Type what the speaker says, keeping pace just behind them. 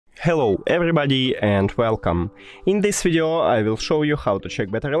Hello everybody and welcome! In this video I will show you how to check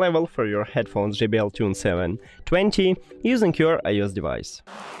battery level for your headphones JBL Tune 720 using your iOS device.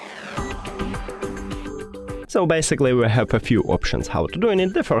 So basically we have a few options how to do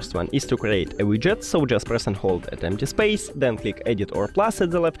it. The first one is to create a widget, so just press and hold at empty space, then click edit or plus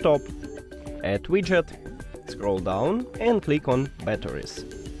at the laptop, add widget, scroll down and click on batteries.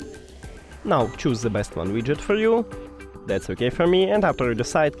 Now choose the best one widget for you. That's okay for me, and after you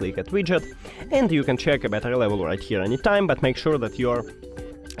decide, click at widget, and you can check a battery level right here anytime, but make sure that your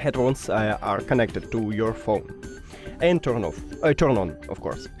headphones are connected to your phone. And turn on, of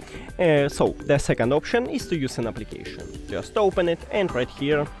course. So the second option is to use an application. Just open it, and right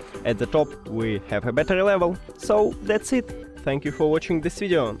here at the top we have a battery level. So that's it. Thank you for watching this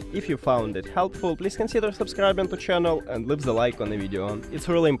video. If you found it helpful, please consider subscribing to the channel and leave the like on the video. It's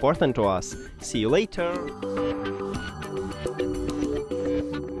really important to us. See you later!